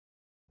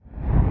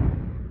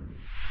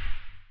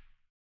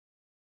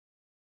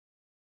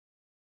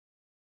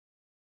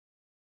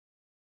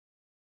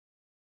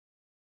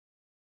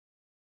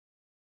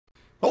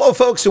Hello,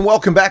 folks, and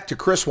welcome back to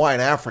Chris Wyatt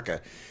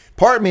Africa.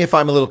 Pardon me if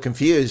I'm a little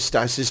confused.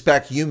 I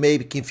suspect you may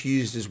be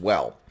confused as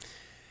well.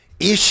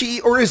 Is she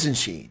or isn't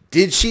she?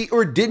 Did she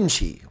or didn't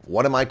she?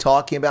 What am I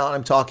talking about?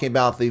 I'm talking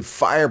about the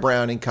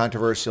firebrand and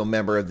controversial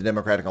member of the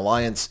Democratic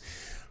Alliance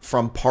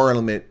from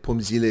Parliament,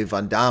 Phumzile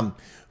Van Damme,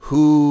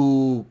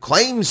 who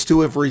claims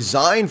to have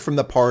resigned from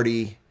the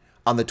party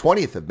on the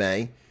 20th of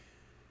May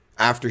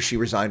after she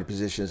resigned her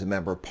position as a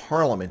member of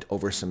Parliament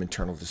over some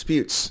internal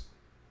disputes.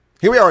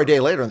 Here we are a day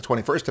later on the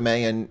 21st of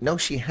May, and no,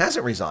 she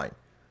hasn't resigned.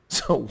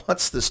 So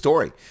what's the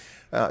story?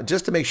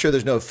 Just to make sure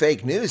there's no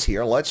fake news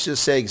here, let's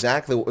just say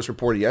exactly what was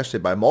reported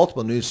yesterday by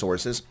multiple news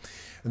sources.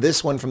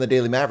 This one from the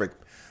Daily Maverick.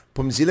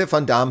 Phumzile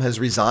Van Damme has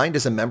resigned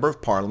as a member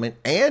of Parliament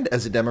and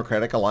as a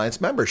Democratic Alliance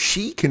member.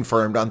 She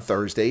confirmed on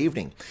Thursday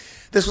evening.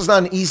 This was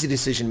not an easy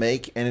decision to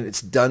make, and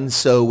it's done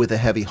so with a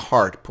heavy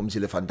heart.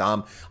 Phumzile Van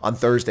Damme on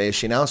Thursday as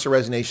she announced her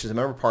resignation as a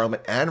member of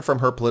Parliament and from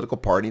her political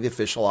party, the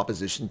official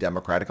opposition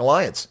Democratic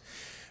Alliance.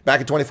 Back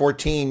in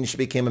 2014, she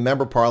became a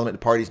member of Parliament,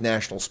 the party's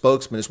national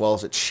spokesman, as well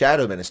as its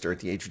shadow minister at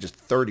the age of just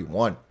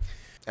 31.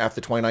 After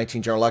the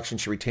 2019 general election,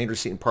 she retained her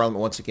seat in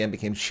Parliament once again,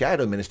 became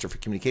shadow minister for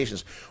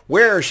communications,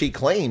 where she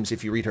claims,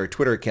 if you read her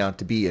Twitter account,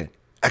 to be an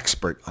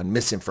expert on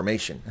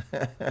misinformation.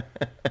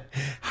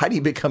 How do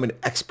you become an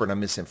expert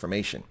on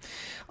misinformation?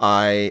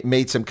 I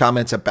made some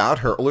comments about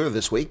her earlier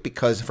this week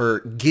because of her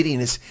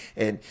giddiness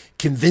and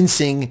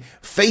convincing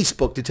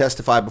Facebook to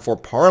testify before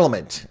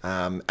Parliament,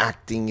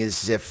 acting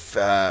as if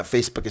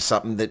Facebook is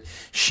something that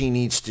she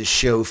needs to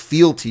show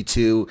fealty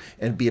to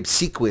and be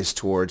obsequious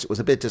towards. It was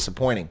a bit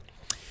disappointing.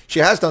 She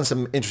has done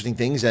some interesting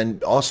things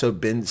and also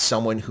been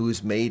someone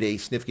who's made a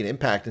significant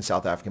impact in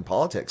South African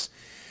politics.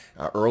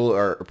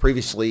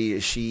 Previously,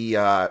 she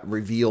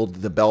revealed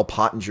the Bell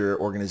Pottinger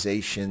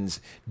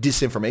organization's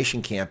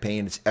disinformation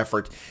campaign, its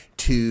effort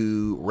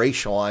to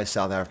racialize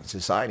South African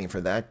society. And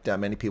for that,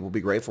 many people will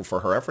be grateful for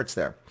her efforts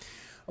there.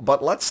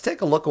 But let's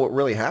take a look at what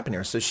really happened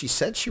here. So she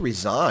said she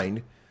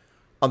resigned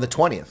on the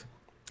 20th.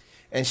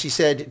 And she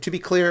said, to be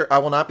clear, I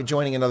will not be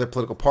joining another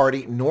political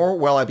party, nor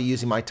will I be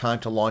using my time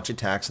to launch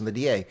attacks on the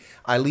DA.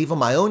 I leave on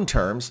my own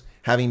terms,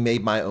 having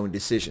made my own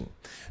decision.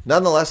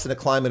 Nonetheless, in a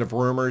climate of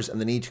rumors and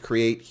the need to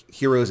create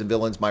heroes and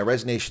villains, my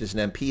resignation as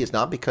an MP is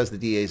not because the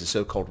DA is a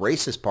so-called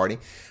racist party,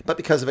 but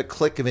because of a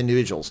clique of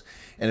individuals.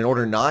 And in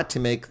order not to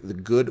make the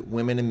good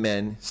women and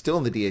men still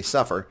in the DA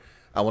suffer,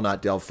 I will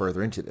not delve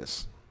further into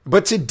this.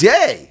 But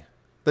today,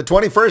 the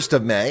 21st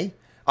of May,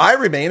 I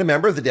remain a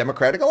member of the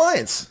Democratic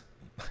Alliance.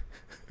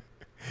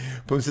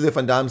 Phumzile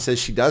Van Damme says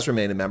she does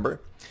remain a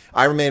member.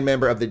 I remain a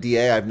member of the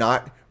DA. I have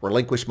not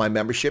relinquished my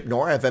membership,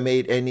 nor have I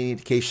made any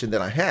indication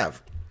that I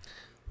have.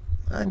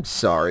 I'm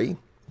sorry.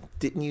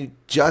 Didn't you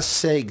just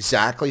say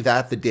exactly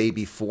that the day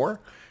before?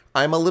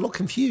 I'm a little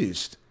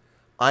confused.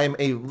 I'm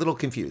a little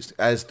confused,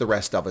 as the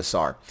rest of us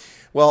are.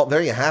 Well,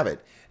 there you have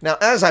it. Now,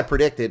 as I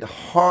predicted,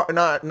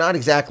 not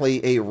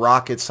exactly a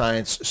rocket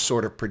science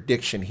sort of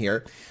prediction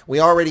here. We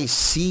already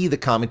see the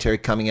commentary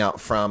coming out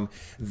from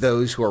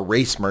those who are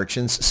race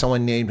merchants.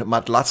 Someone named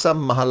Matlasa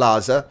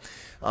Mahalaza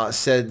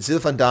said Zil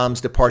Van Damme's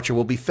departure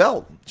will be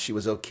felt. She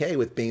was okay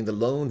with being the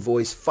lone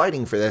voice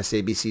fighting for the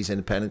SABC's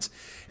independence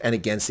and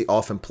against the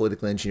often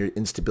politically engineered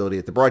instability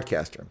at the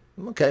broadcaster.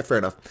 Okay, fair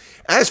enough.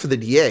 As for the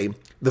DA,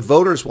 the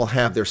voters will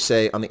have their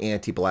say on the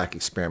anti-black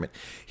experiment.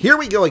 Here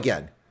we go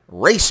again.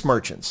 Race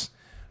merchants.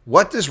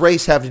 What does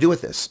race have to do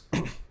with this?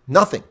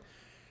 Nothing.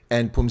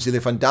 And Phumzile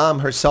Van Damme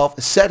herself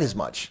said as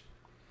much.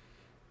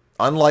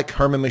 Unlike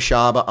Herman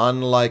Mashaba,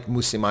 unlike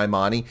Musi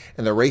Maimani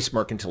and the race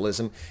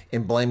mercantilism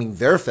in blaming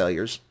their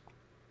failures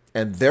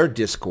and their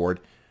discord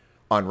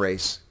on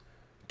race,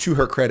 to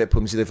her credit,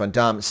 Phumzile Van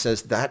Damme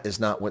says that is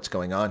not what's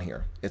going on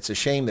here. It's a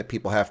shame that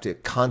people have to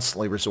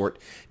constantly resort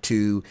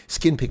to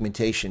skin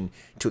pigmentation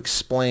to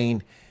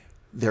explain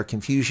their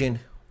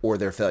confusion or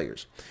their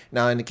failures.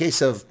 Now, in the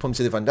case of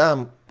Phumzile Van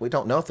Damme, we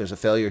don't know if there's a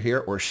failure here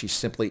or she's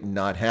simply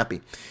not happy.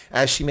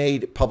 As she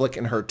made public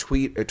in her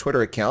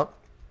Twitter account,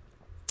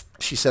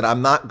 she said,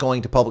 I'm not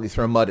going to publicly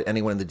throw mud at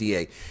anyone in the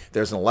DA.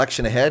 There's an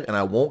election ahead, and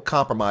I won't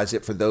compromise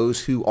it for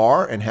those who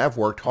are and have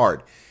worked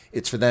hard.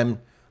 It's for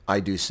them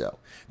I do so.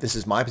 This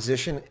is my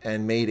position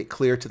and made it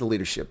clear to the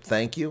leadership.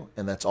 Thank you,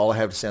 and that's all I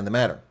have to say on the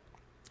matter.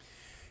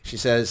 She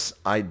says,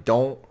 I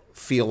don't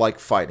feel like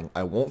fighting.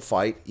 I won't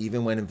fight.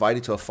 Even when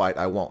invited to a fight,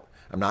 I won't.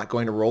 I'm not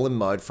going to roll in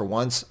mud. For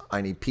once,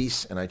 I need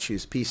peace, and I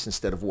choose peace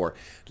instead of war.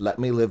 Let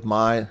me live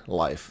my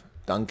life.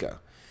 Danke.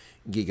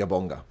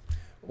 Gigabonga.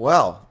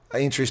 Well,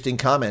 interesting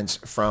comments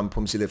from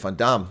Phumzile Van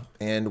Damme,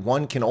 and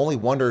one can only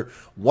wonder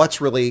what's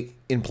really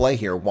in play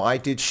here. Why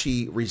did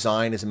she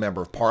resign as a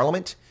member of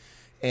Parliament,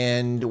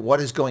 and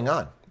what is going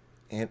on,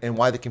 and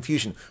why the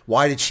confusion?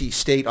 Why did she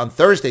state on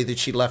Thursday that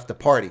she left the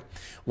party?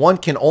 One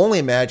can only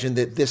imagine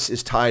that this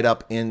is tied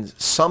up in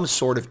some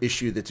sort of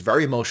issue that's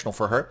very emotional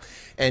for her,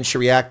 and she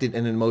reacted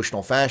in an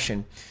emotional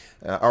fashion.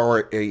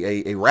 or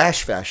a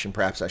rash fashion,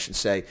 perhaps I should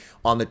say,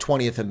 on the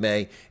 20th of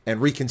May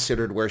and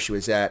reconsidered where she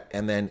was at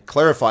and then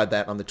clarified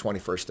that on the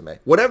 21st of May.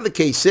 Whatever the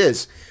case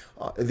is,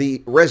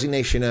 the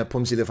resignation of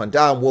Phumzile Van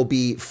Damme will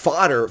be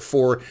fodder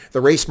for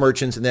the race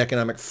merchants and the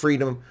economic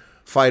freedom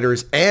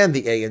fighters and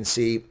the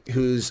ANC,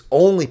 whose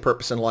only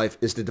purpose in life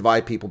is to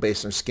divide people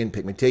based on skin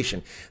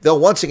pigmentation. They'll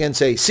once again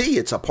say, see,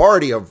 it's a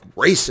party of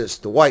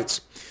racists, the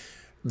whites.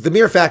 The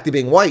mere fact of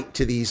being white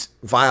to these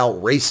vile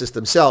racists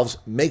themselves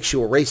makes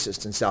you a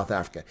racist in South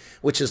Africa,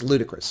 which is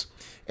ludicrous.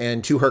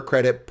 And to her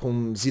credit,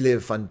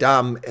 Phumzile Van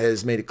Damme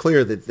has made it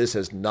clear that this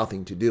has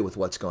nothing to do with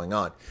what's going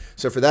on.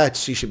 So for that,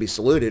 she should be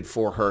saluted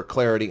for her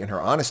clarity and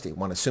her honesty.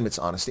 One assumes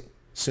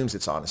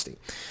it's honesty.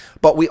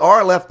 But we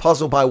are left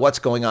puzzled by what's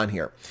going on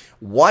here.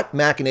 What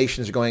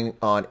machinations are going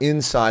on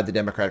inside the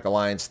Democratic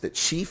Alliance that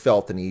she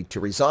felt the need to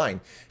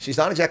resign? She's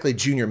not exactly a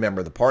junior member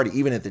of the party.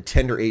 Even at the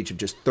tender age of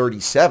just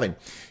 37,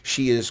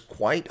 she is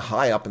quite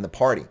high up in the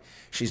party.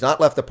 She's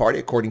not left the party,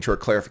 according to her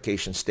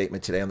clarification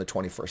statement today on the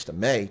 21st of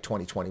May,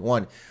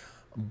 2021.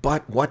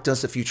 But what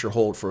does the future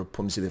hold for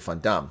Phumzile Van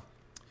Damme?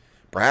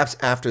 Perhaps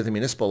after the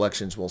municipal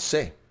elections, we'll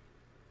see.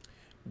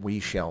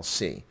 We shall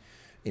see.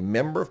 A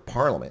member of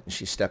parliament, and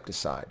she stepped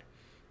aside.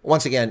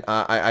 Once again,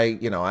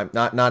 I'm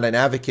not an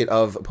advocate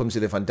of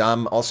Phumzile Van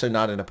Damme, also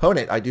not an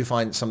opponent. I do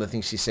find some of the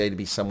things she say to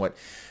be somewhat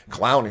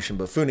clownish and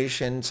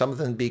buffoonish, and some of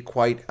them be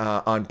quite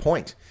on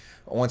point.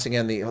 Once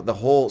again, the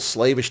whole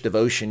slavish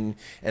devotion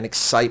and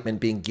excitement,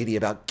 being giddy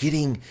about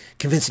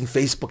convincing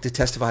Facebook to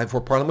testify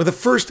before Parliament. We're the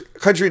first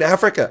country in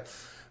Africa.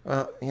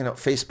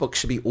 Facebook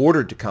should be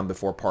ordered to come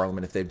before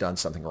Parliament if they've done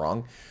something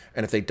wrong.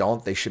 And if they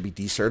don't, they should be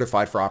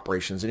decertified for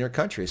operations in your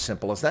country. As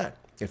simple as that.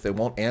 If they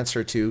won't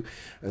answer to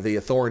the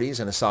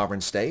authorities in a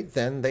sovereign state,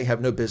 then they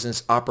have no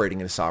business operating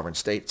in a sovereign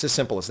state. It's as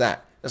simple as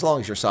that, as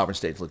long as your sovereign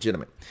state is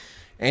legitimate.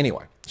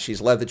 Anyway, she's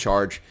led the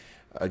charge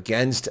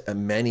against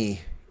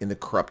many in the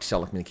corrupt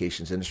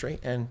telecommunications industry,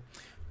 and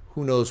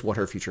who knows what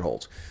her future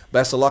holds.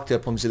 Best of luck to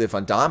Phumzile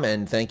Van Damme,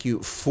 and thank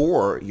you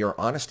for your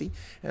honesty,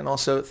 and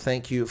also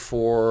thank you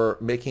for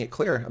making it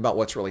clear about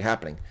what's really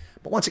happening.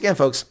 But once again,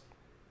 folks,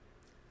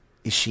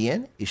 is she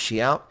in? Is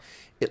she out?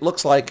 It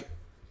looks like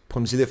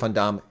Phumzile Van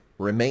Damme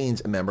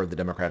remains a member of the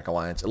Democratic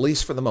Alliance, at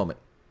least for the moment.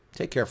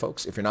 Take care,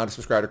 folks. If you're not a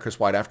subscriber to Chris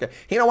Wyatt Africa,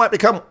 you know what?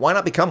 Why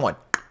not become one?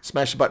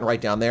 Smash the button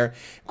right down there.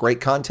 Great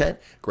content,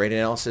 great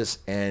analysis,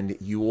 and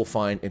you will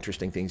find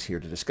interesting things here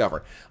to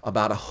discover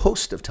about a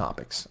host of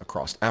topics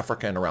across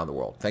Africa and around the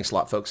world. Thanks a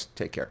lot, folks.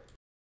 Take care.